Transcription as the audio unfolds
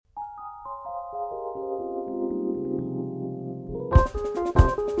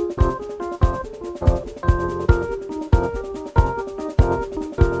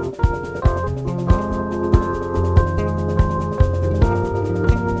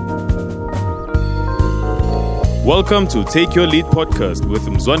Welcome to Take Your Lead podcast with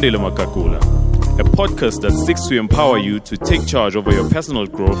Mzwandile Makakula, a podcast that seeks to empower you to take charge over your personal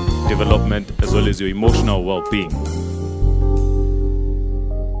growth, development, as well as your emotional well-being.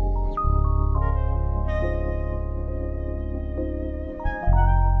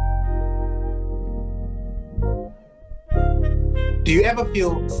 Do you ever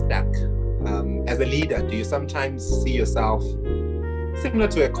feel stuck? As a leader, do you sometimes see yourself similar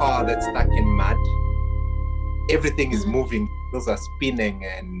to a car that's stuck in mud? Everything is moving, wheels are spinning,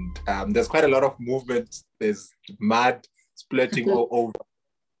 and there's quite a lot of movement. There's mud splurting all over.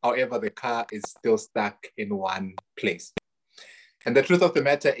 However, the car is still stuck in one place. And the truth of the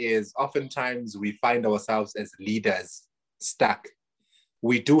matter is, oftentimes we find ourselves as leaders stuck.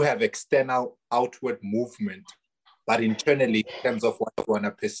 We do have external outward movement, but internally, in terms of what we want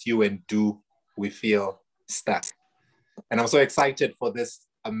to pursue and do, we feel stuck. And I'm so excited for this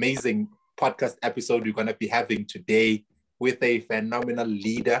amazing podcast episode we're going to be having today with a phenomenal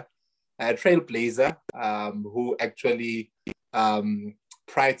leader, a trailblazer, who actually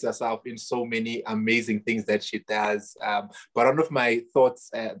prides herself in so many amazing things that she does. But one of my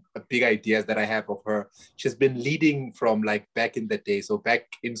thoughts, big ideas that I have of her, she's been leading from like back in the day. So back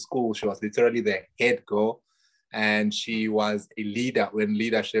in school, she was literally the head girl. And she was a leader when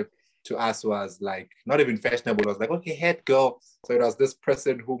leadership to us was like, not even fashionable. It was like, okay, head girl. So it was this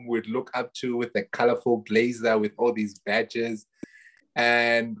person whom we'd look up to with a colorful blazer with all these badges.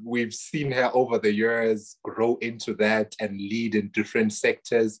 And we've seen her over the years grow into that and lead in different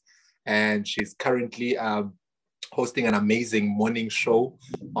sectors. And she's currently hosting an amazing morning show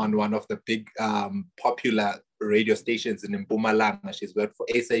on one of the big popular radio stations in Mpumalanga. She's worked for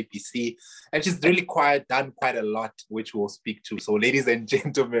SABC, and she's really done quite a lot, which we'll speak to. So ladies and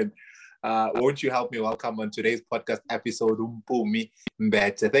gentlemen, won't you help me welcome on today's podcast episode, Mpumi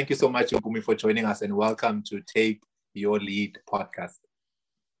Mbete. Thank you so much, Mpumi, for joining us, and welcome to Take Your Lead podcast.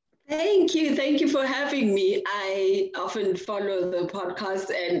 Thank you. Thank you for having me. I often follow the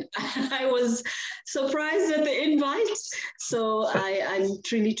podcast and I was surprised at the invite. So I'm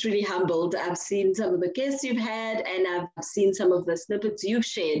truly, truly humbled. I've seen some of the guests you've had and I've seen some of the snippets you've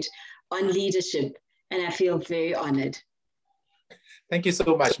shared on leadership, and I feel very honored. Thank you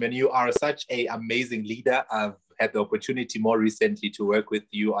so much, man. You are such an amazing leader. I've had the opportunity more recently to work with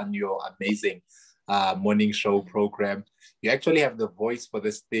you on your amazing morning show program. You actually have the voice for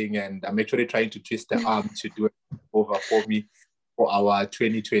this thing, and I'm actually trying to twist the arm to do it over for me for our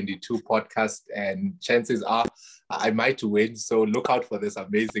 2022 podcast, and chances are I might win, so look out for this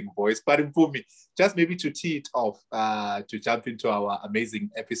amazing voice. But Mpumi, just maybe to tee it off, to jump into our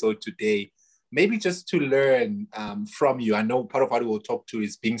amazing episode today, maybe just to learn from you. I know part of what we'll talk to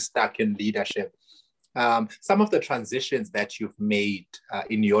is being stuck in leadership. Some of the transitions that you've made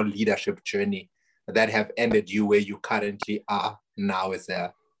in your leadership journey that have ended you where you currently are now as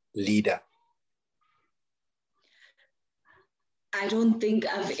a leader. I don't think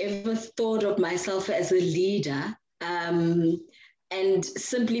I've ever thought of myself as a leader. And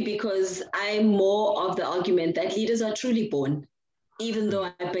simply because I'm more of the argument that leaders are truly born, even though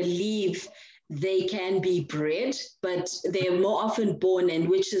I believe they can be bred, but they're more often born, and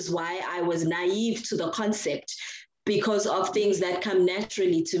which is why I was naive to the concept, because of things that come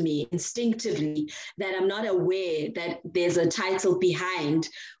naturally to me, instinctively, that I'm not aware that there's a title behind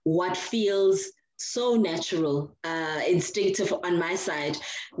what feels so natural, instinctive on my side.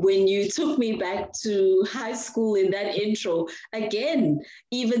 When you took me back to high school in that intro, again,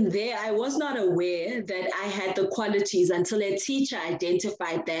 even there, I was not aware that I had the qualities until a teacher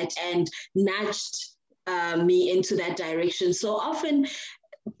identified that and nudged me into that direction. So often,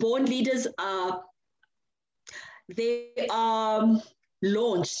 born leaders they are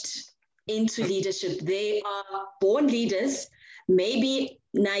launched into leadership. They are born leaders, maybe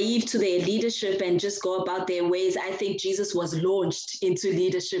naive to their leadership and just go about their ways. I think Jesus was launched into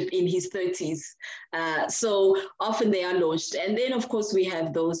leadership in his 30s. So often they are launched. And then, of course, we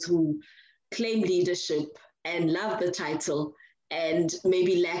have those who claim leadership and love the title and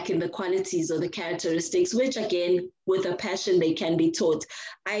maybe lack in the qualities or the characteristics, which again, with a passion, they can be taught.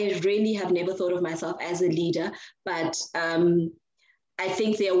 I really have never thought of myself as a leader, but I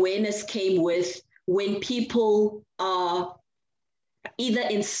think the awareness came with when people are either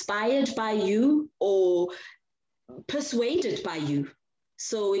inspired by you or persuaded by you.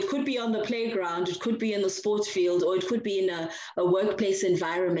 So it could be on the playground, it could be in the sports field, or it could be in a workplace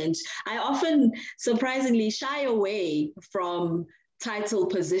environment. I often surprisingly shy away from title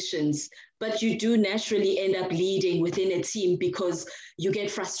positions, but you do naturally end up leading within a team because you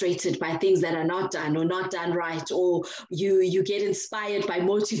get frustrated by things that are not done or not done right, or you get inspired by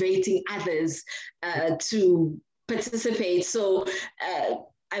motivating others to participate. So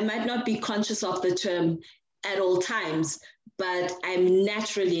I might not be conscious of the term at all times, but I'm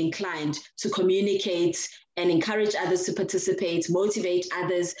naturally inclined to communicate and encourage others to participate, motivate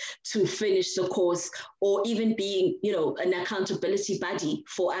others to finish the course, or even being, an accountability buddy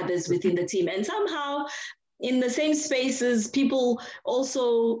for others within the team. And somehow in the same spaces, people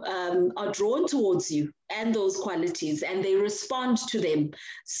also are drawn towards you and those qualities, and they respond to them.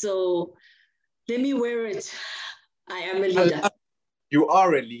 So let me wear it. I am a leader. You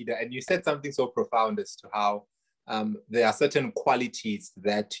are a leader, and you said something so profound as to how there are certain qualities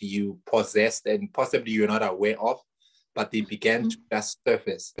that you possessed and possibly you're not aware of, but they began to just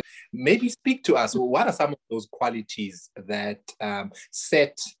surface. Maybe speak to us. What are some of those qualities that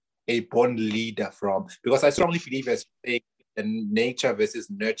set a born leader from? Because I strongly believe, as the nature versus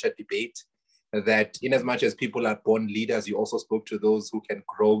nurture debate, that in as much as people are born leaders, you also spoke to those who can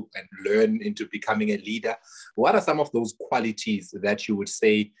grow and learn into becoming a leader. What are some of those qualities that you would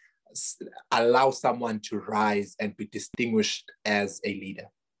say allow someone to rise and be distinguished as a leader?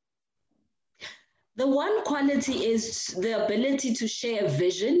 The one quality is the ability to share a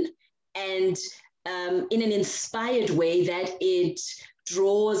vision, and in an inspired way that it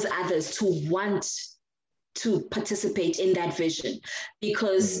draws others to want to participate in that vision.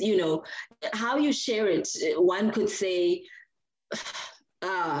 Because, how you share it, one could say,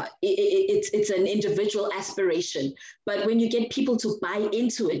 it's an individual aspiration. But when you get people to buy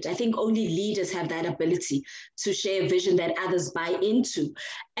into it, I think only leaders have that ability to share a vision that others buy into.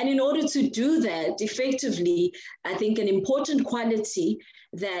 And in order to do that effectively, I think an important quality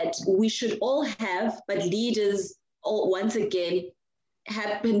that we should all have, but leaders, once again,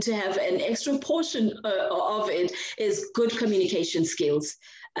 happen to have an extra portion of it, is good communication skills,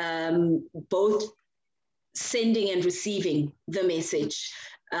 both sending and receiving the message.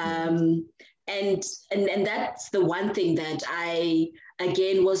 And that's the one thing that I,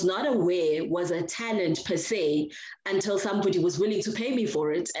 again, was not aware was a talent per se until somebody was willing to pay me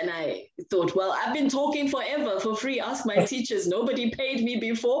for it. And I thought, well, I've been talking forever for free. Ask my teachers. Nobody paid me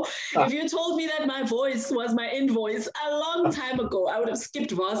before. If you told me that my voice was my invoice a long time ago, I would have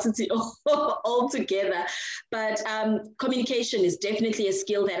skipped varsity altogether. But communication is definitely a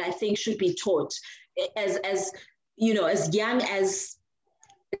skill that I think should be taught as young as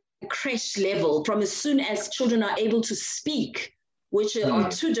creche level, from as soon as children are able to speak, which are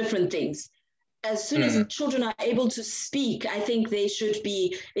two different things. As soon as children are able to speak, I think they should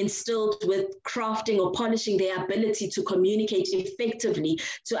be instilled with crafting or polishing their ability to communicate effectively,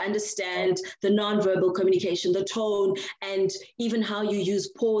 to understand the nonverbal communication, the tone, and even how you use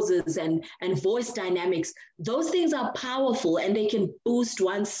pauses and voice dynamics. Those things are powerful and they can boost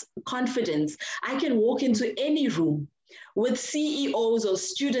one's confidence. I can walk into any room with CEOs or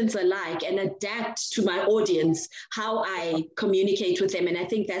students alike and adapt to my audience, how I communicate with them. And I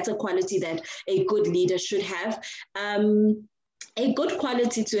think that's a quality that a good leader should have. A good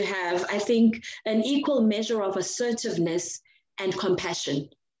quality to have, I think, an equal measure of assertiveness and compassion.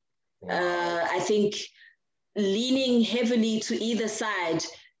 I think leaning heavily to either side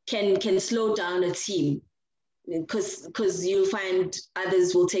can slow down a team, because you'll find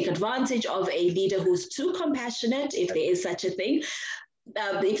others will take advantage of a leader who's too compassionate, if there is such a thing.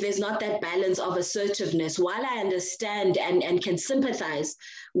 If there's not that balance of assertiveness, while I understand and can sympathize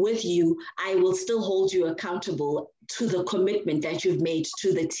with you, I will still hold you accountable to the commitment that you've made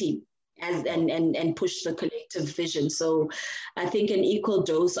to the team and push the collective vision. So I think an equal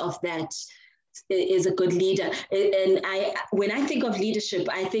dose of that is a good leader. And when I think of leadership,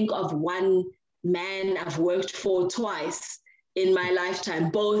 I think of one man I've worked for twice in my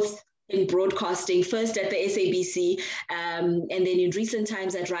lifetime, both in broadcasting, first at the SABC, and then in recent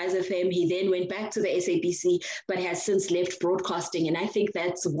times at Rise FM. He then went back to the SABC, but has since left broadcasting. And I think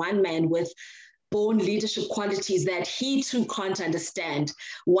that's one man with born leadership qualities that he too can't understand.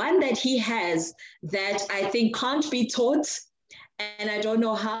 One that he has that I think can't be taught, and I don't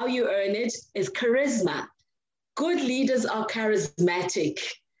know how you earn it, is charisma. Good leaders are charismatic.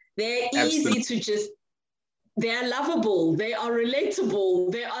 They're easy to just, they're lovable, they are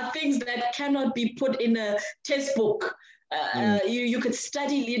relatable. There are things that cannot be put in a textbook. You could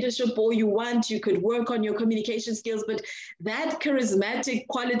study leadership all you want, you could work on your communication skills, but that charismatic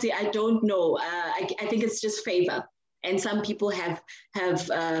quality, I don't know. I think it's just favor. And some people have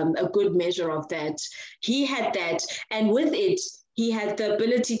a good measure of that. He had that, and with it, he had the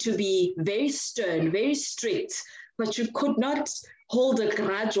ability to be very stern, very strict, but you could not hold a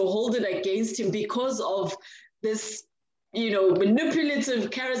grudge or hold it against him because of this, manipulative,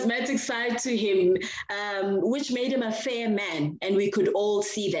 charismatic side to him, which made him a fair man. And we could all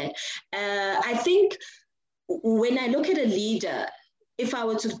see that. I think when I look at a leader, if I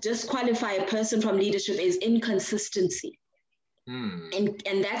were to disqualify a person from leadership, is inconsistency.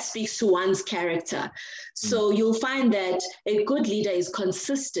 And that speaks to one's character. So you'll find that a good leader is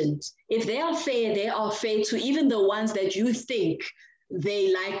consistent. If they are fair to even the ones that you think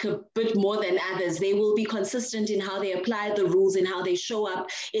they like a bit more than others. They will be consistent in how they apply the rules, in how they show up,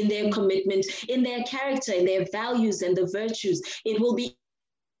 in their commitment, in their character, in their values and the virtues. It will be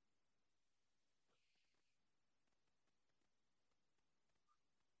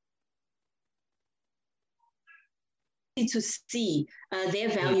to see their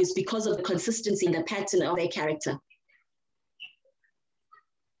values because of the consistency and the pattern of their character.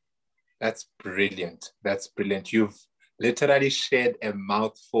 That's brilliant. That's brilliant. You've literally shared a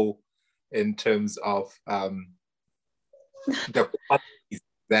mouthful in terms of the qualities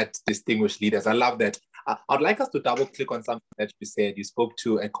that distinguish leaders. I love that. I'd like us to double click on something that you said. You spoke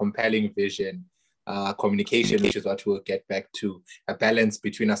to a compelling vision, communication, which is what we'll get back to, a balance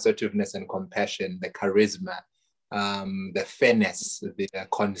between assertiveness and compassion, the charisma, the fairness, the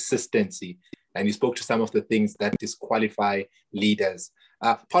consistency. And you spoke to some of the things that disqualify leaders.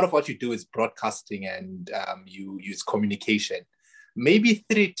 Part of what you do is broadcasting, and you use communication. Maybe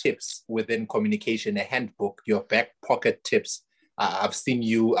 3 tips within communication, a handbook, your back pocket tips. I've seen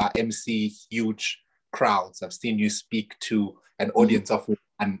you MC huge crowds. I've seen you speak to an audience of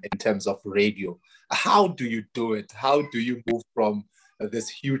one in terms of radio. How do you do it? How do you move from this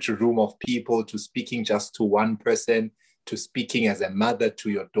huge room of people to speaking just to one person, to speaking as a mother to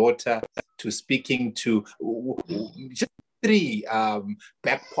your daughter, to speaking to just 3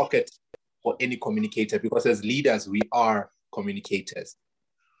 back pockets for any communicator? Because as leaders, we are communicators.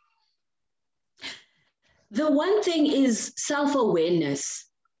 The one thing is self-awareness,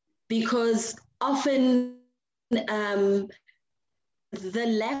 because often the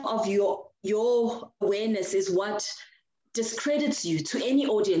lack of your awareness is what discredits you to any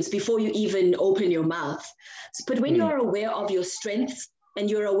audience before you even open your mouth. But when you're aware of your strengths and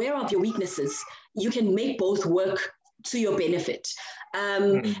you're aware of your weaknesses, you can make both work to your benefit.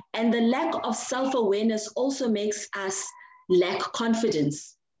 And the lack of self-awareness also makes us lack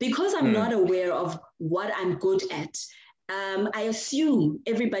confidence. Because I'm not aware of what I'm good at, I assume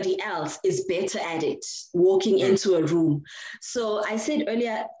everybody else is better at it, walking into a room. So I said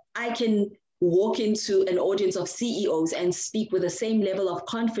earlier, I can walk into an audience of CEOs and speak with the same level of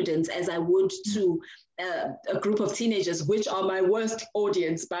confidence as I would to a group of teenagers, which are my worst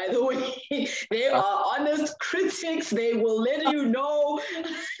audience, by the way. They are honest critics. They will let you know.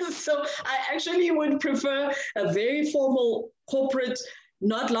 So I actually would prefer a very formal corporate,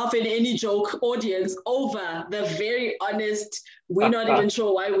 not laugh at any joke audience over the very honest, we're not even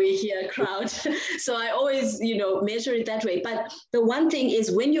sure why we're here crowd. So I always, measure it that way. But the one thing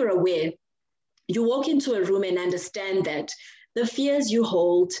is, when you're aware, you walk into a room and understand that the fears you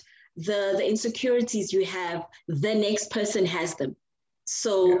hold, the insecurities you have, the next person has them.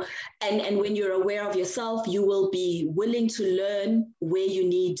 So, and when you're aware of yourself, you will be willing to learn where you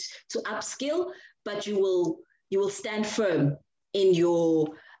need to upskill, but you will stand firm in your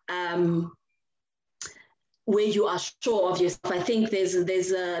where you are sure of yourself. I think there's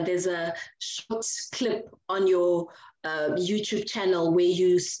a short clip on your YouTube channel where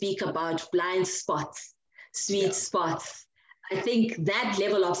you speak about blind spots, sweet spots. I think that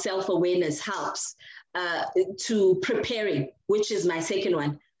level of self-awareness helps to preparing, which is my second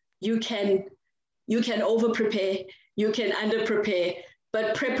one. You can over-prepare, you can under-prepare,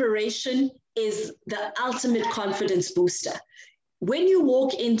 but preparation is the ultimate confidence booster. When you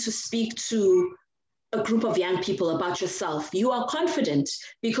walk in to speak to a group of young people about yourself, you are confident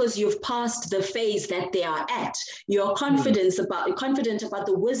because you've passed the phase that they are at. You're confident about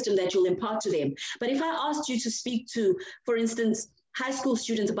the wisdom that you'll impart to them. But if I asked you to speak to, for instance, high school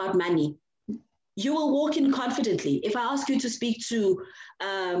students about money, you will walk in confidently. If I ask you to speak to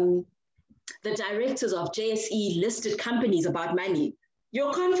the directors of JSE listed companies about money,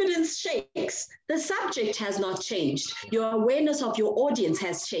 your confidence shakes. The subject has not changed. Your awareness of your audience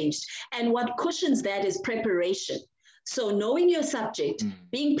has changed. And what cushions that is preparation. So knowing your subject,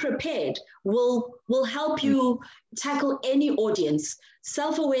 being prepared will help you tackle any audience.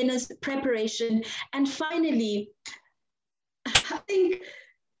 Self-awareness, preparation, and finally, I think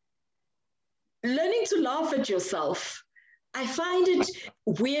learning to laugh at yourself. I find it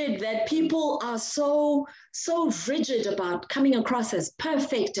weird that people are so rigid about coming across as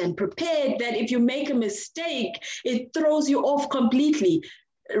perfect and prepared that if you make a mistake, it throws you off completely.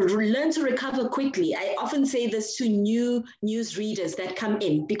 learn to recover quickly. I often say this to new news readers that come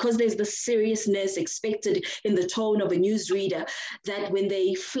in, because there's the seriousness expected in the tone of a news reader, that when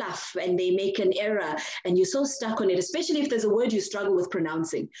they fluff and they make an error and you're so stuck on it, especially if there's a word you struggle with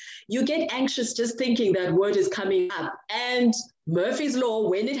pronouncing, you get anxious just thinking that word is coming up. And Murphy's Law,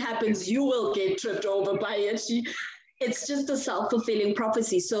 when it happens, you will get tripped over by it. It's just a self-fulfilling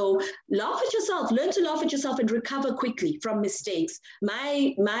prophecy. So laugh at yourself, learn to laugh at yourself and recover quickly from mistakes.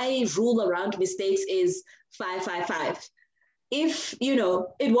 My rule around mistakes is 5-5-5. If,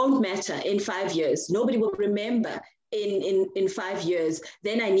 it won't matter in 5 years, nobody will remember in 5 years,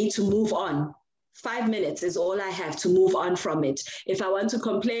 then I need to move on. 5 minutes is all I have to move on from it. If I want to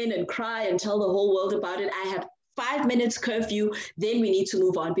complain and cry and tell the whole world about it, I have 5 minutes curfew, then we need to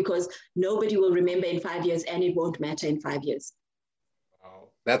move on, because nobody will remember in 5 years and it won't matter in 5 years. Wow,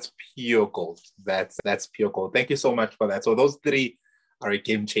 that's pure gold. That's pure gold. Thank you so much for that. So those 3 are a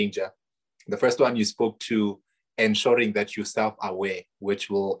game changer. The first one, you spoke to ensuring that you're self-aware, which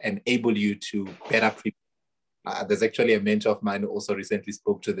will enable you to better prepare. There's actually a mentor of mine who also recently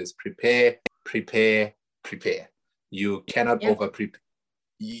spoke to this: prepare. You cannot over-prepare.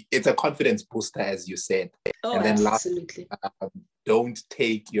 It's a confidence booster, as you said. Oh, and then absolutely. Don't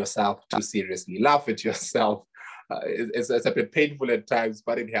take yourself too seriously. Laugh at yourself. It's a bit painful at times,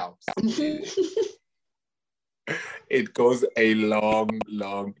 but it helps. It goes a long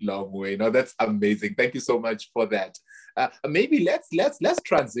way. No, that's amazing. Thank you so much for that. Maybe let's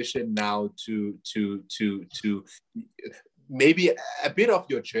transition now to maybe a bit of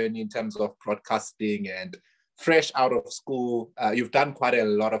your journey in terms of broadcasting. And fresh out of school, you've done quite a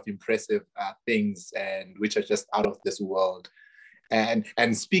lot of impressive things, and which are just out of this world.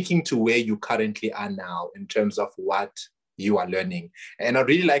 And speaking to where you currently are now in terms of what you are learning. And I'd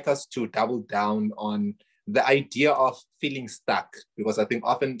really like us to double down on the idea of feeling stuck, because I think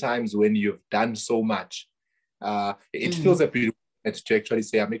oftentimes when you've done so much, it feels a bit weird to actually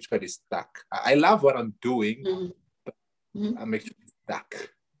say, I'm actually stuck. I love what I'm doing, but I'm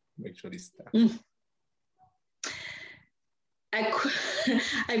actually stuck.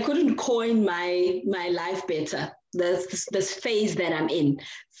 I couldn't coin my life better. This phase that I'm in,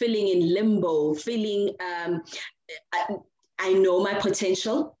 feeling in limbo, feeling I know my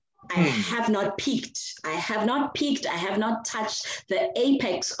potential. I have not peaked. I have not touched the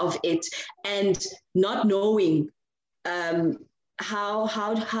apex of it, and not knowing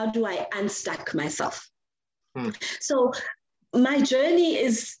how do I unstuck myself. So my journey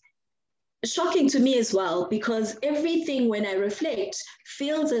is shocking to me as well, because everything, when I reflect,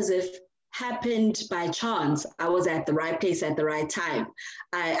 feels as if happened by chance. I was at the right place at the right time.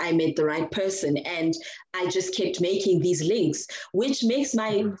 I met the right person, and I just kept making these links, which makes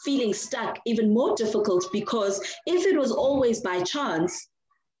my feeling stuck even more difficult, because if it was always by chance,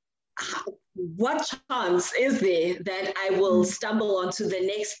 what chance is there that I will stumble onto the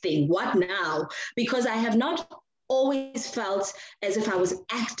next thing? What now? Because I have not always felt as if I was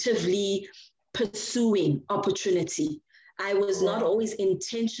actively pursuing opportunity. I was not always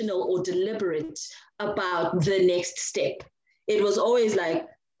intentional or deliberate about the next step. It was always like,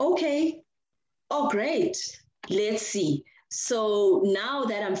 okay, oh, great, let's see. So now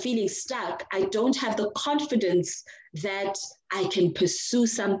that I'm feeling stuck, I don't have the confidence that I can pursue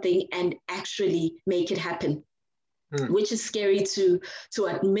something and actually make it happen, which is scary to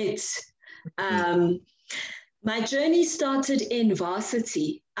admit. My journey started in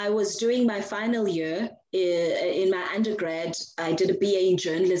varsity. I was doing my final year in my undergrad. I did a BA in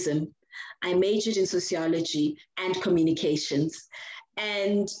journalism. I majored in sociology and communications.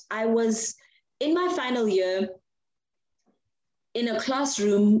 And I was in my final year in a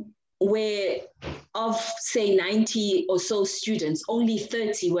classroom where of, say, 90 or so students, only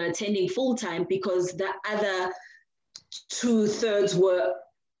 30 were attending full-time, because the other 2/3 were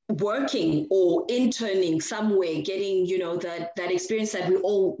working or interning somewhere, getting, that experience that we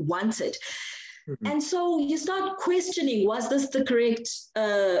all wanted. And so you start questioning, was this the correct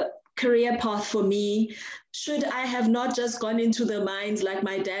career path for me? Should I have not just gone into the mines, like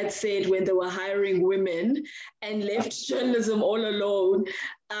my dad said, when they were hiring women, and left journalism all alone?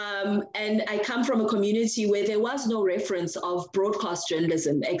 And I come from a community where there was no reference of broadcast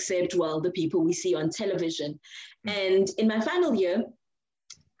journalism, except, well, the people we see on television. And in my final year,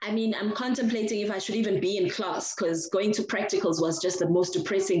 I mean, I'm contemplating if I should even be in class, because going to practicals was just the most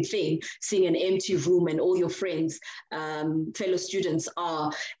depressing thing, seeing an empty room and all your friends, fellow students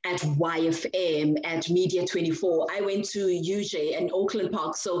are at YFM, at Media 24. I went to UJ and Oakland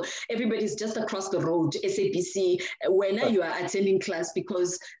Park, so everybody's just across the road, SABC, when you are attending class,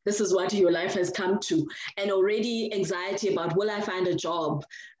 because this is what your life has come to. And already anxiety about, will I find a job?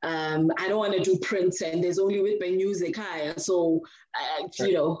 I don't want to do print, and there's only Whitby Music higher, so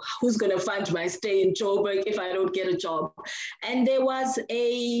you know, who's going to fund my stay in Joburg if I don't get a job? And there was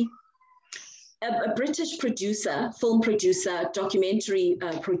a British producer, film producer, documentary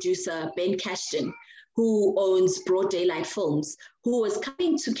producer, Ben Cashton, who owns Broad Daylight Films, who was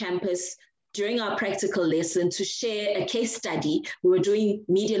coming to campus during our practical lesson to share a case study. We were doing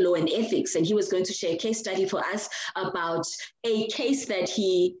media law and ethics, and he was going to share a case study for us about a case that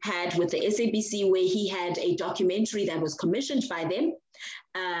he had with the SABC, where he had a documentary that was commissioned by them.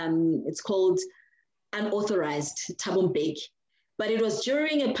 It's called Unauthorized, Thabo Mbeki. But it was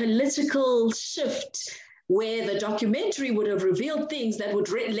during a political shift where the documentary would have revealed things that would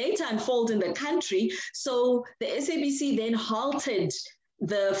later unfold in the country. So the SABC then halted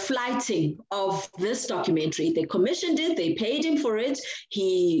the flighting of this documentary. They commissioned it, they paid him for it,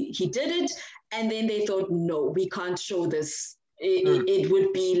 he did it, and then they thought, no, we can't show this. It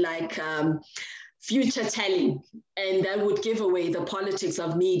would be like future telling, and that would give away the politics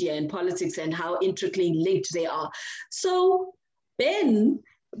of media and politics and how intricately linked they are. So Ben,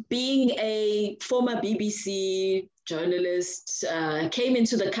 being a former BBC journalist, came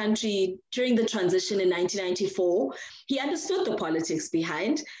into the country during the transition in 1994. He understood the politics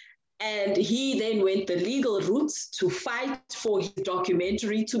behind, and he then went the legal routes to fight for his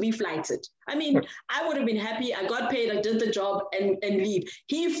documentary to be flighted. I mean, I would have been happy. I got paid, I did the job, and leave.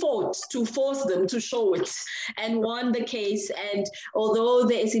 He fought to force them to show it and won the case. And although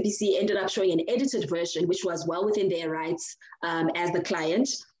the SABC ended up showing an edited version, which was well within their rights as the client,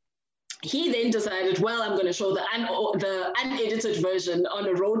 he then decided, well, I'm going to show the unedited version on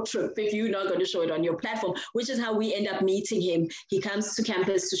a road trip if you're not going to show it on your platform, which is how we end up meeting him. He comes to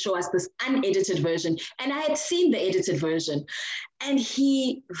campus to show us this unedited version. And I had seen the edited version. And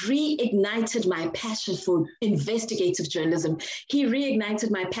he reignited my passion for investigative journalism. He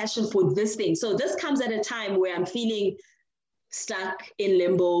reignited my passion for this thing. So this comes at a time where I'm feeling stuck in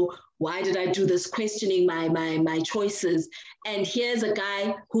limbo. Why did I do this? Questioning my choices. And here's a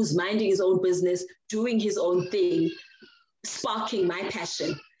guy who's minding his own business, doing his own thing, sparking my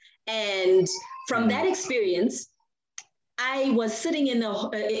passion. And from that experience, I was sitting in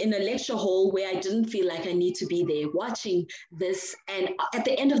a lecture hall where I didn't feel like I need to be there, watching this. And at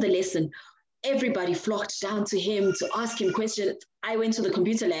the end of the lesson, everybody flocked down to him to ask him questions. I went to the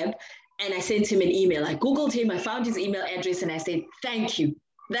computer lab and I sent him an email. I Googled him, I found his email address, and I said, thank you.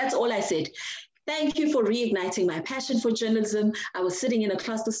 That's all I said. Thank you for reigniting my passion for journalism. I was sitting in a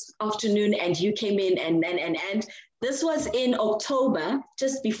class this afternoon and you came in, and this was in October,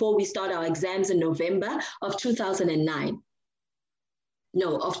 just before we start our exams in November of 2009.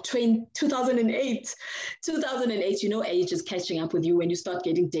 No, of 2008. 2008, you know, age is catching up with you when you start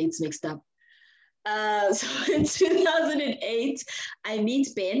getting dates mixed up. So in 2008, I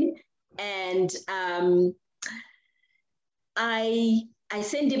meet Ben, and I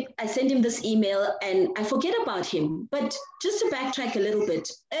send him this email, and I forget about him. But just to backtrack a little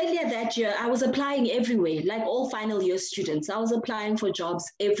bit, earlier that year, I was applying everywhere, like all final year students. I was applying for jobs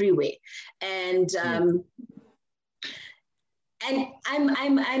everywhere, and I'm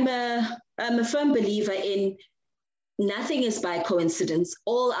a firm believer in nothing is by coincidence.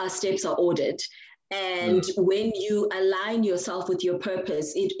 All our steps are ordered. And when you align yourself with your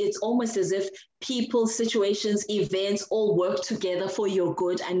purpose, it's almost as if people, situations, events all work together for your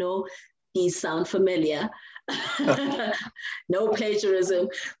good. I know these sound familiar. No plagiarism.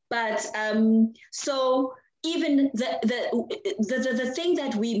 But so even the thing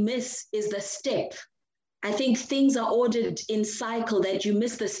that we miss is the step. I think things are ordered in cycle that you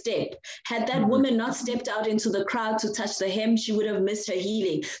miss the step. Had that woman not stepped out into the crowd to touch the hem, she would have missed her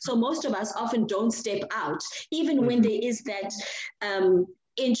healing. So most of us often don't step out, even when there is that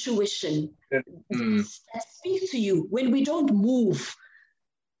intuition that speaks to you. When we don't move,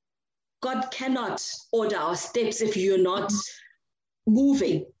 God cannot order our steps if you're not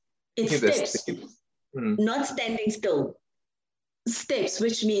moving. It's steps, not standing still. Steps,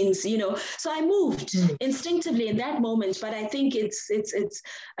 which means, you know, so I moved instinctively in that moment, but I think it's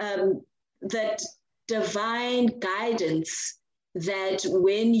that divine guidance that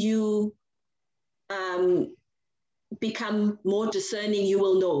when you become more discerning, you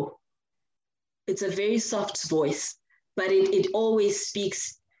will know. It's a very soft voice, but it always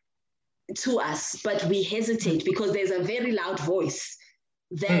speaks to us, but we hesitate because there's a very loud voice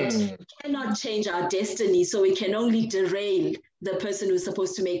that cannot change our destiny. So it can only derail the person who's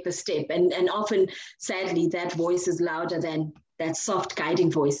supposed to make the step. And often, sadly, that voice is louder than that soft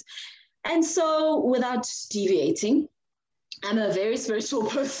guiding voice. And so without deviating, I'm a very spiritual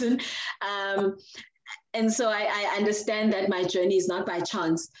person. And so I understand that my journey is not by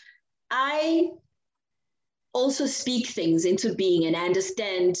chance. I also speak things into being, and I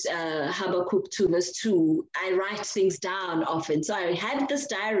understand Habakkuk 2 verse 2. I write things down often. So I had this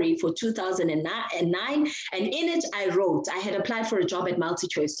diary for 2009, and in it I wrote, I had applied for a job at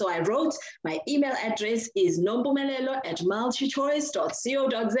MultiChoice. So I wrote, my email address is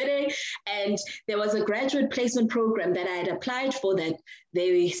nombumelelo@multichoice.co.za, and there was a graduate placement program that I had applied for that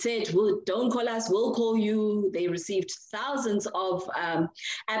they said, well, don't call us, we'll call you. They received thousands of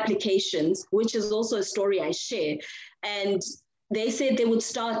applications, which is also a story I share. And they said they would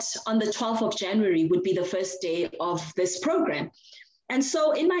start on the 12th of January would be the first day of this program. And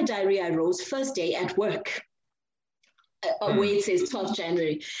so in my diary, I wrote first day at work, where it says 12th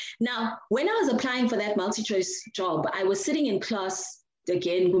January. Now, when I was applying for that MultiChoice job, I was sitting in class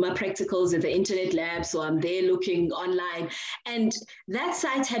again with my practicals at the internet lab, so I'm there looking online, and that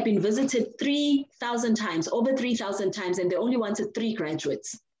site had been visited 3,000 times, over 3,000 times, and they only wanted 3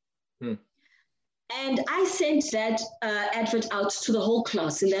 graduates. And I sent that advert out to the whole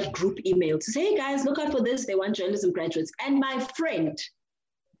class in that group email to say, hey guys, look out for this, they want journalism graduates. And my friend,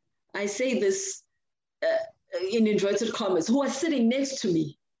 I say this in inverted commas, who was sitting next to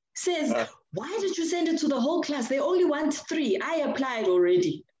me, says, why did you send it to the whole class? They only want 3. I applied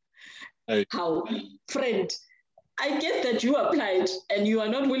already. Hey. How? Friend, I get that you applied and you are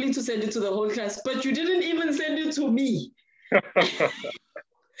not willing to send it to the whole class, but you didn't even send it to me.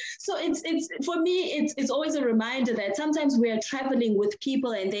 So it's for me, it's always a reminder that sometimes we are traveling with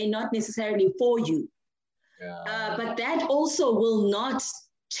people and they're not necessarily for you. Yeah. But that also will not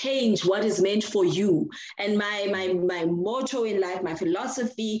change what is meant for you. And my motto in life, my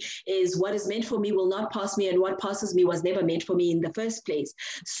philosophy is what is meant for me will not pass me, and what passes me was never meant for me in the first place.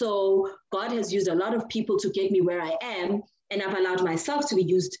 So God has used a lot of people to get me where I am, and I've allowed myself to be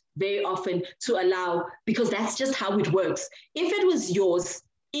used very often to allow, because that's just how it works. If it was yours,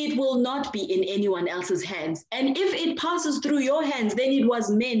 it will not be in anyone else's hands. And if it passes through your hands, then it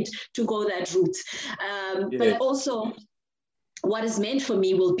was meant to go that route. But also, what is meant for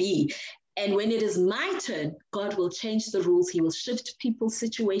me will be. And when it is my turn, God will change the rules. He will shift people,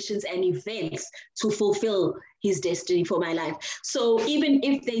 situations, and events to fulfill his destiny for my life. So even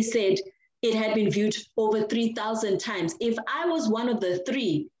if they said it had been viewed over 3,000 times, if I was one of the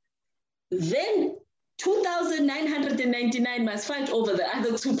 3, then 2,999 must fight over the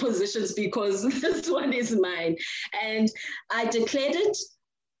other 2 positions because this one is mine. And I declared it.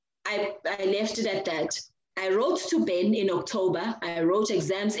 I left it at that. I wrote to Ben in October. I wrote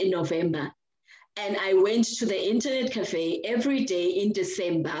exams in November. And I went to the internet cafe every day in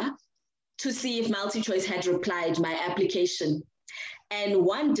December to see if MultiChoice had replied my application. And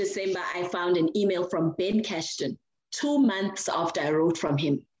one December, I found an email from Ben Cashton, 2 months after I wrote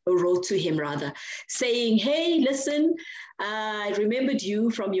to him, saying, hey, listen, I remembered you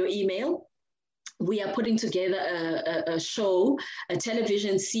from your email. We are putting together a show, a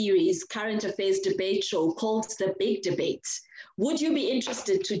television series, current affairs debate show called The Big Debate. Would you be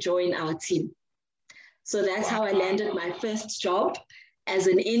interested to join our team? So that's how I landed my first job as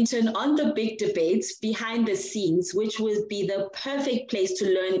an intern on The Big Debates behind the scenes, which would be the perfect place to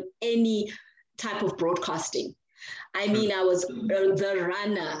learn any type of broadcasting. I mean, I was the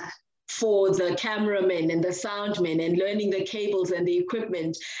runner for the cameraman and the soundman and learning the cables and the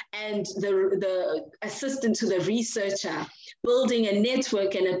equipment, and the assistant to the researcher, building a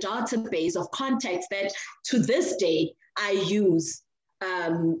network and a database of contacts that to this day I use,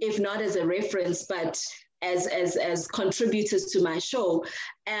 if not as a reference, but as contributors to my show.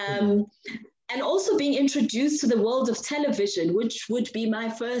 And also being introduced to the world of television, which would be my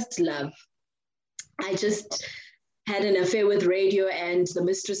first love. I just had an affair with radio and the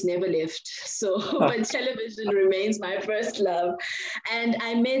mistress never left. So, but television remains my first love. And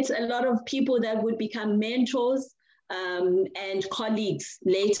I met a lot of people that would become mentors and colleagues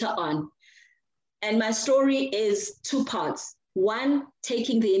later on. And my story is 2 parts. 1,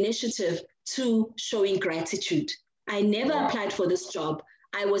 taking the initiative. 2, showing gratitude. I never applied for this job.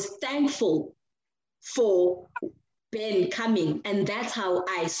 I was thankful for Ben coming, and that's how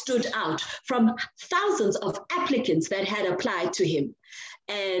I stood out from thousands of applicants that had applied to him,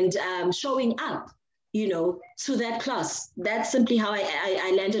 and showing up, to that class. That's simply how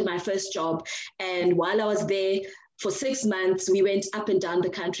I landed my first job. And while I was there, For 6 months, we went up and down the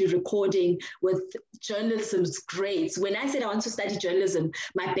country recording with journalism's greats. When I said I want to study journalism,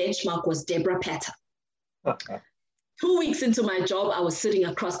 my benchmark was Deborah Patter. 2 weeks into my job, I was sitting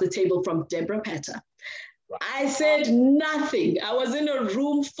across the table from Deborah Patter. I said nothing. I was in a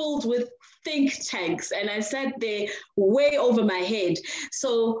room filled with think tanks and I sat there way over my head.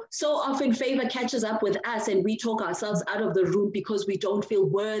 So often favor catches up with us and we talk ourselves out of the room because we don't feel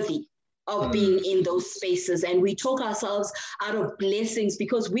worthy of being in those spaces. And we talk ourselves out of blessings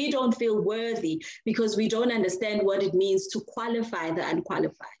because we don't feel worthy, because we don't understand what it means to qualify the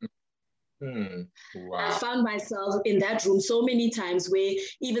unqualified. Wow. I found myself in that room so many times where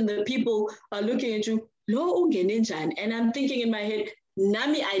even the people are looking at you, and I'm thinking in my head,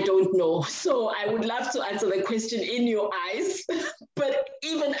 Nami, I don't know. So I would love to answer the question in your eyes, but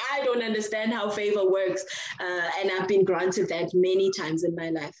even I don't understand how favor works. And I've been granted that many times in my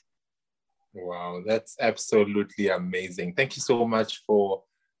life. Wow, that's absolutely amazing. Thank you so much for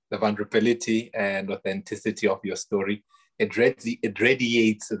the vulnerability and authenticity of your story. It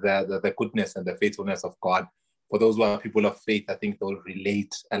radiates the goodness and the faithfulness of God. For those who are people of faith, I think they'll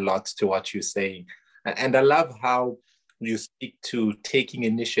relate a lot to what you're saying. And I love how you speak to taking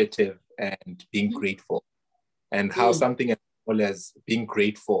initiative and being grateful, and how something as simple as being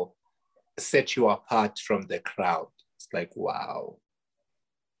grateful sets you apart from the crowd. It's like, wow.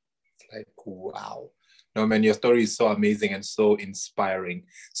 It's like, wow. No, man, your story is so amazing and so inspiring.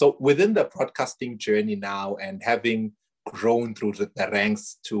 So within the broadcasting journey now and having grown through the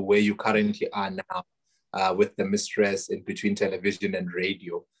ranks to where you currently are now, with the mistress in between television and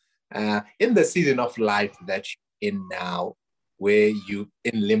radio, in the season of life that you're in now, where you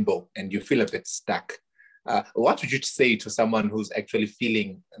in limbo and you feel a bit stuck, what would you say to someone who's actually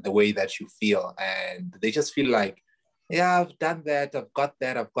feeling the way that you feel and they just feel like, yeah, I've done that, I've got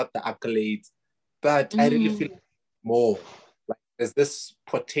the accolades, but I really feel more like there's this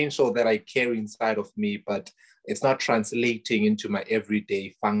potential that I carry inside of me, but it's not translating into my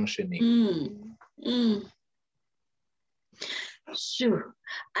everyday functioning? Sure.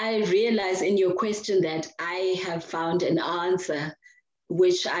 I realize in your question that I have found an answer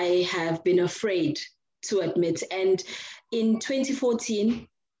which I have been afraid to admit. And in 2014,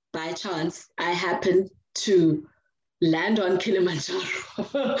 by chance, I happened to land on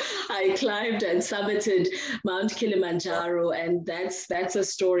Kilimanjaro. I climbed and summited Mount Kilimanjaro, and that's a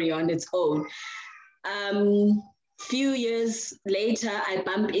story on its own. Few years later, I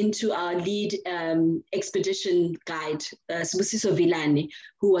bump into our lead expedition guide, Sibusiso Vilani,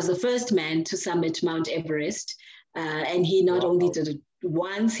 who was the first man to summit Mount Everest. And he not only did it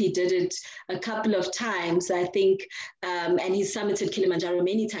once, he did it a couple of times, I think, and he's summited Kilimanjaro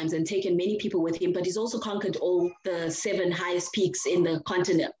many times and taken many people with him, but he's also conquered all the 7 highest peaks in the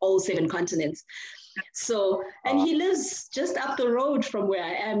continent, all 7 continents. So, and he lives just up the road from where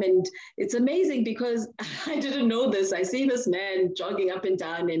I am. And it's amazing because I didn't know this. I see this man jogging up and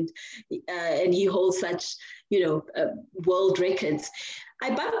down and he holds such, world records.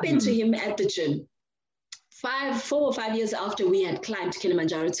 I bump into him at the gym 4 or 5 years after we had climbed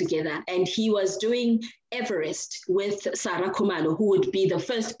Kilimanjaro together. And he was doing Everest with Sarah Khumalo, who would be the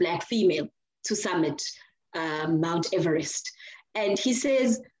first Black female to summit Mount Everest. And he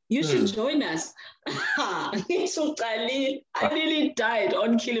says, you should join us. I nearly died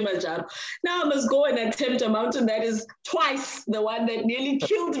on Kilimanjaro. Now I must go and attempt a mountain that is twice the one that nearly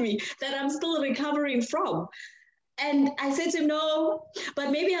killed me, that I'm still recovering from. And I said to him, no,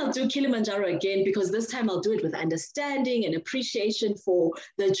 but maybe I'll do Kilimanjaro again, because this time I'll do it with understanding and appreciation for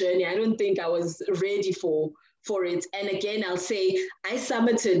the journey. I don't think I was ready for it. And again, I'll say, I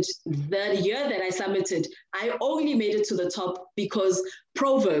summited, the year that I summited, I only made it to the top because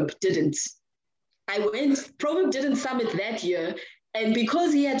Proverb didn't. Proverb didn't summit that year. And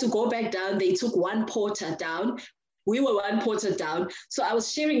because he had to go back down, they took 1 porter down. We were 1 porter down. So I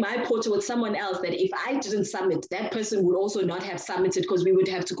was sharing my porter with someone else that if I didn't summit, that person would also not have summited because we would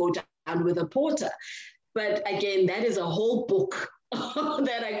have to go down with a porter. But again, that is a whole book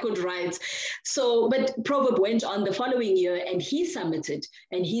that I could write. So, but Proverb went on the following year and he summited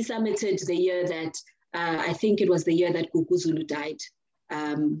the year that, I think it was the year that Gugu Zulu died,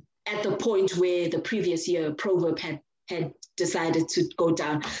 at the point where the previous year Proverb had decided to go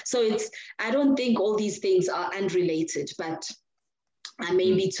down. So I don't think all these things are unrelated, but I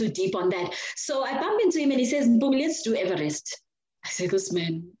may be too deep on that. So I bump into him and he says, Mpumi, let's do Everest. I said, this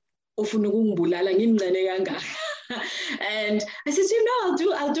man, and I said,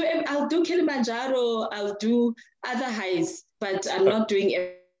 I'll do Kilimanjaro, I'll do other highs, but I'm not doing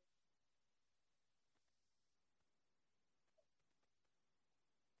Everest.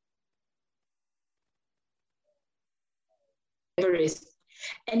 Everest.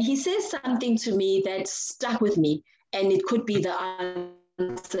 And he says something to me that stuck with me, and it could be the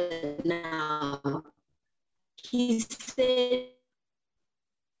answer now. He said,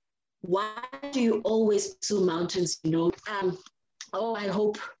 why do you always pursue mountains, you know? I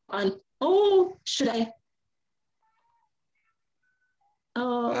hope should I?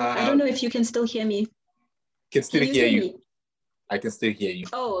 I don't know if you can still hear me. Can still hear you. I can still hear you.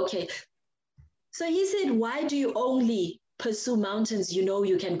 Oh, okay. So he said, why do you only pursue mountains you know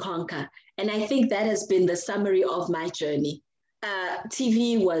you can conquer? And I think that has been the summary of my journey.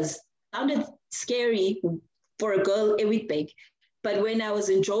 TV sounded scary for a girl big, but when I was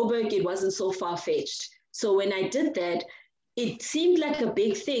in Joburg, it wasn't so far-fetched. So when I did that, it seemed like a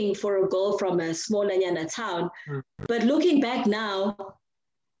big thing for a girl from a small Anyana town. But looking back now,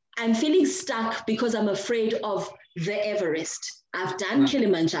 I'm feeling stuck because I'm afraid of the Everest. I've done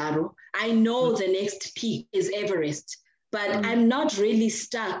Kilimanjaro. I know the next peak is Everest, but I'm not really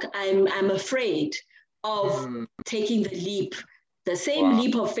stuck. I'm afraid of taking the leap, the same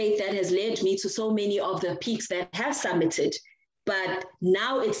leap of faith that has led me to so many of the peaks that have summited. But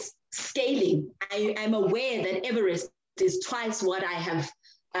now it's scaling. I'm aware that Everest is twice what I have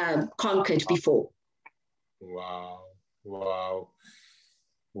conquered before. Wow.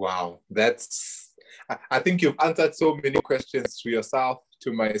 I think you've answered so many questions to yourself,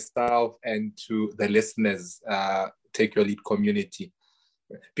 to myself, and to the listeners, Take Your Lead community.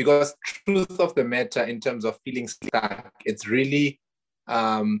 Because truth of the matter, in terms of feeling stuck, it's really,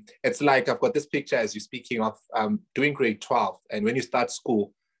 it's like I've got this picture as you're speaking of doing grade 12. And when you start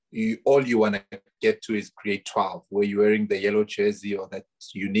school, all you want to get to is grade 12, where you're wearing the yellow jersey or that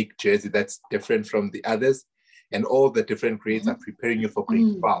unique jersey that's different from the others. And all the different grades are preparing you for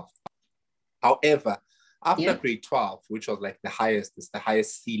grade 12. However, after grade 12, which was like the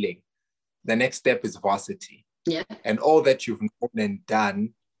highest ceiling, the next step is varsity. Yeah. And all that you've known and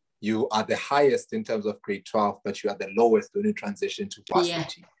done, you are the highest in terms of grade 12, but you are the lowest when you transition to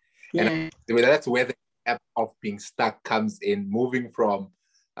varsity. And that's where the gap of being stuck comes in, moving from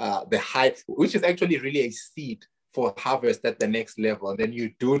the high, which is actually really a seed for harvest at the next level. And then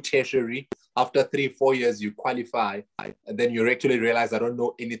you do tertiary. After 3-4 years, you qualify. And then you actually realize, I don't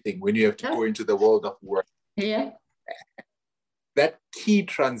know anything when you have to go into the world of work. Yeah. That key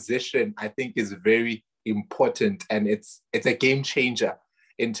transition, I think, is very important. And it's a game changer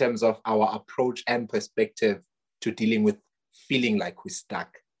in terms of our approach and perspective to dealing with feeling like we're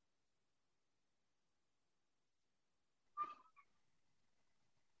stuck.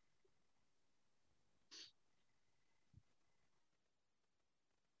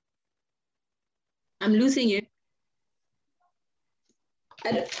 I'm losing you.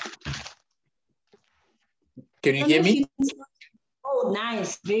 Can you hear me? Oh,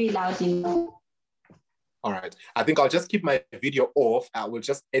 nice. Very loudly. All right. I think I'll just keep my video off. I will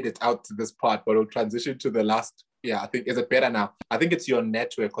just edit out this part, but we'll transition to the last. Yeah, I think, is it better now? I think it's your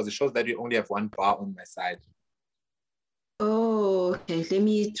network because it shows that you only have one bar on my side. Oh, okay. Let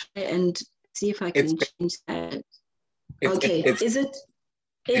me try and see if I can change that. Okay. Is it?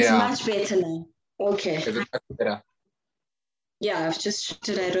 It's much better now. Okay. Is it much better? Yeah, I've just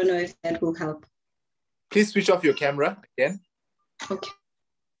shifted. I don't know if that will help. Please switch off your camera again. Okay.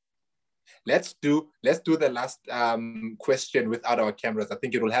 Let's do the last question without our cameras. I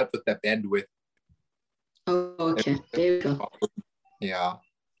think it will help with the bandwidth. Oh, okay. There we go. Yeah.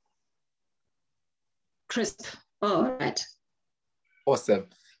 Crisp. Oh, all right. Awesome.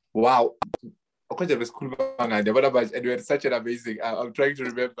 Wow. Anyway, it's such an amazing. I'm trying to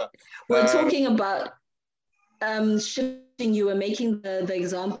remember. We're talking about shifting. You were making the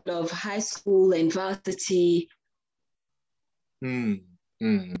example of high school and varsity.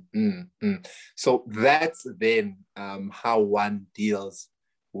 So that's then how one deals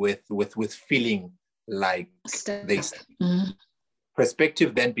with feeling like this.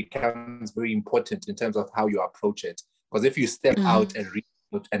 Perspective then becomes very important in terms of how you approach it. Because if you step out and read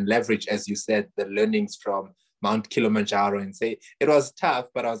and leverage, as you said, the learnings from Mount Kilimanjaro and say, it was tough,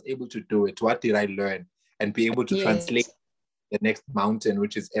 but I was able to do it. What did I learn? And be able to translate the next mountain,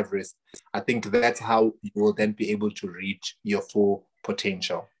 which is Everest. I think that's how you will then be able to reach your full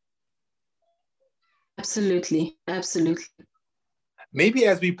potential. Absolutely. Absolutely. Maybe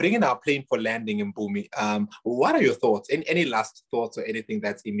as we bring in our plane for landing in Mpumi, what are your thoughts? Any last thoughts or anything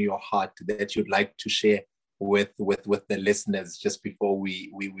that's in your heart that you'd like to share with the listeners just before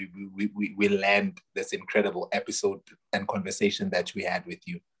we land this incredible episode and conversation that we had with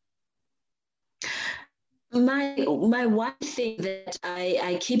you? My one thing that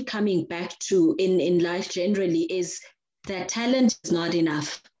I keep coming back to in life generally is that talent is not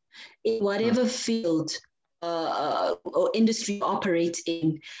enough. In whatever field or industry you operate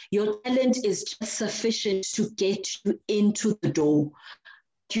in, your talent is just sufficient to get you into the door.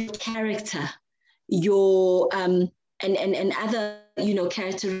 Your character, your and other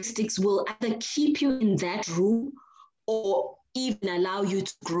characteristics will either keep you in that room or even allow you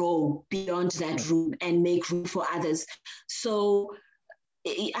to grow beyond that room and make room for others. So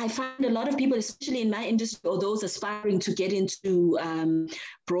I find a lot of people, especially in my industry, or those aspiring to get into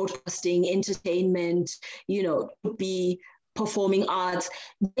broadcasting, entertainment, be performing arts,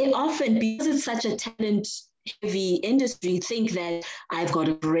 they often, because it's such a talent-heavy industry, think that I've got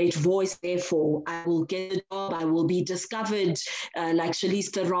a great voice, therefore I will get a job, I will be discovered, like Charlize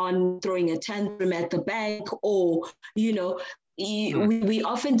Theron throwing a tantrum at the bank, or, we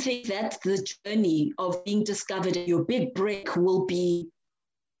often think that the journey of being discovered and your big break will be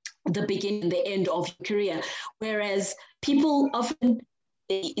the beginning and the end of your career, whereas people often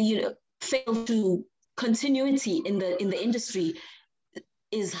fail to continuity in the industry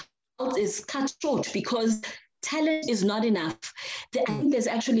is cut short because talent is not enough. I think there's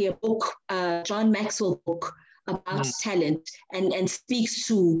actually a book, John Maxwell book about talent, and speaks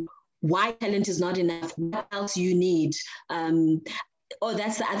to why talent is not enough, what else you need.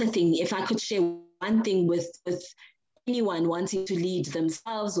 That's the other thing. If I could share one thing with anyone wanting to lead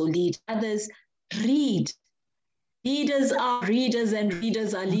themselves or lead others, read. Leaders are readers and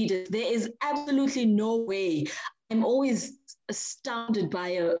readers are leaders. There is absolutely no way. I'm always astounded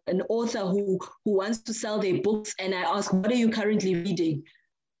by an author who wants to sell their books, and I ask, what are you currently reading?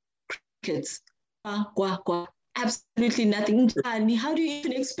 Crickets. Absolutely nothing. And how do you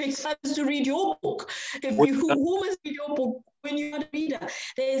even expect others to read your book? Who must read your book when you're not a reader?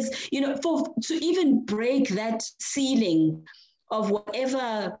 There's, to even break that ceiling of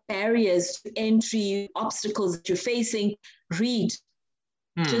whatever barriers to entry, obstacles that you're facing, read.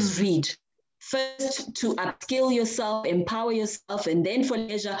 Just read. First, to upskill yourself, empower yourself, and then for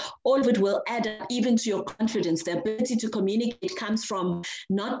leisure, all of it will add up even to your confidence. The ability to communicate comes from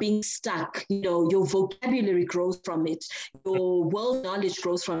not being stuck. Your vocabulary grows from it. Your world knowledge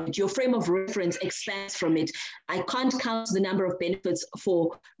grows from it. Your frame of reference expands from it. I can't count the number of benefits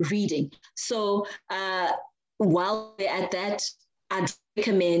for reading. So while we're at that, I'd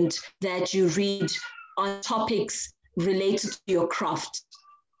recommend that you read on topics related to your craft.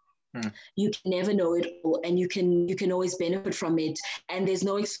 You can never know it all, and you can always benefit from it. And there's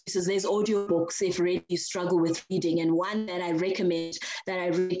no excuses. There's audio books if really you struggle with reading. And one that I recommend that I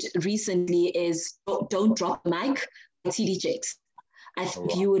read recently is Don't Drop the Mic by TD Jakes. I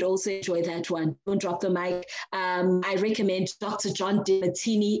think you would also enjoy that one. Don't Drop the Mic. I recommend Dr. John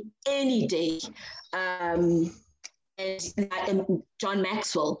DeMartini any day. And John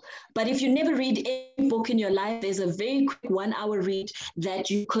Maxwell. But if you never read any book in your life, there's a very quick 1 hour read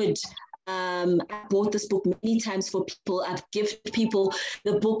that you could. I bought this book many times for people. I've gifted people.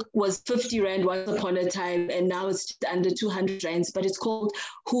 The book was 50 Rand once upon a time, and now it's just under 200 Rands, but it's called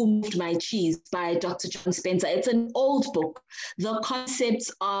Who Moved My Cheese by Dr. John Spencer. It's an old book. The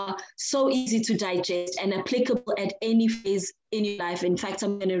concepts are so easy to digest and applicable at any phase in your life. In fact,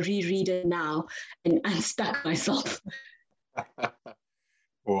 I'm going to reread it now and unstuck myself.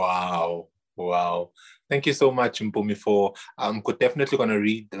 Wow. Thank you so much, Mpumi, for definitely going to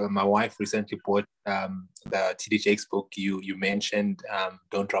read. My wife recently bought the TD Jakes book you mentioned,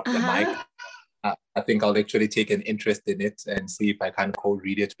 Don't Drop the Mic. I think I'll actually take an interest in it and see if I can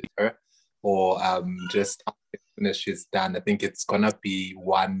co-read it with her, or just as soon as she's done. I think it's going to be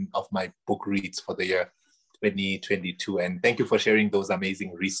one of my book reads for the year 2022. And thank you for sharing those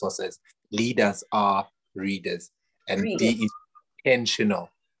amazing resources. Leaders are readers, and be intentional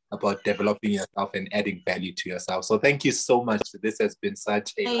about developing yourself and adding value to yourself. So thank you so much. This has been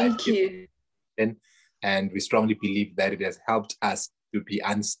such a life-giving, and we strongly believe that it has helped us to be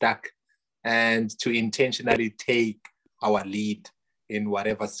unstuck and to intentionally take our lead in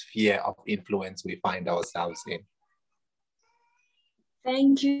whatever sphere of influence we find ourselves in.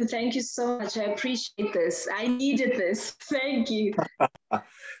 Thank you so much. I appreciate this. I needed this. Thank you.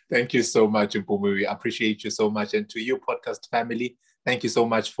 Thank you so much, Mpumi. We appreciate you so much. And to you, podcast family, thank you so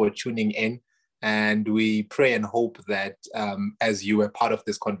much for tuning in. And we pray and hope that as you were part of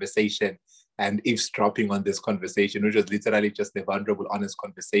this conversation and eavesdropping on this conversation, which was literally just a vulnerable, honest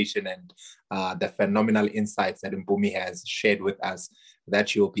conversation, and the phenomenal insights that Mpumi has shared with us,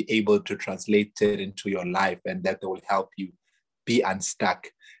 that you'll be able to translate it into your life, and that they will help you be unstuck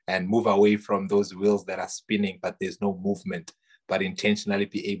and move away from those wheels that are spinning, but there's no movement, but intentionally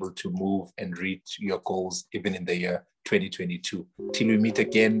be able to move and reach your goals even in the year 2022. Till we meet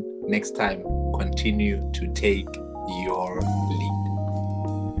again next time, continue to take your lead.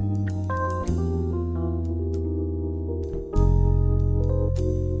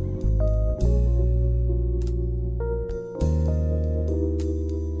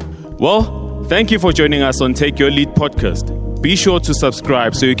 Well, thank you for joining us on Take Your Lead podcast. Be sure to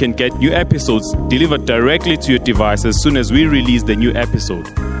subscribe so you can get new episodes delivered directly to your device as soon as we release the new episode.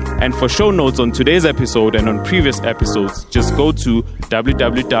 And for show notes on today's episode and on previous episodes, just go to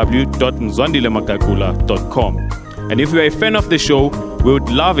www.mzwandilemakakula.com. And if you're a fan of the show, we would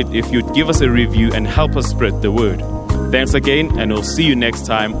love it if you'd give us a review and help us spread the word. Thanks again, and we'll see you next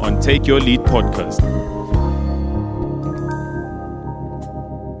time on Take Your Lead podcast.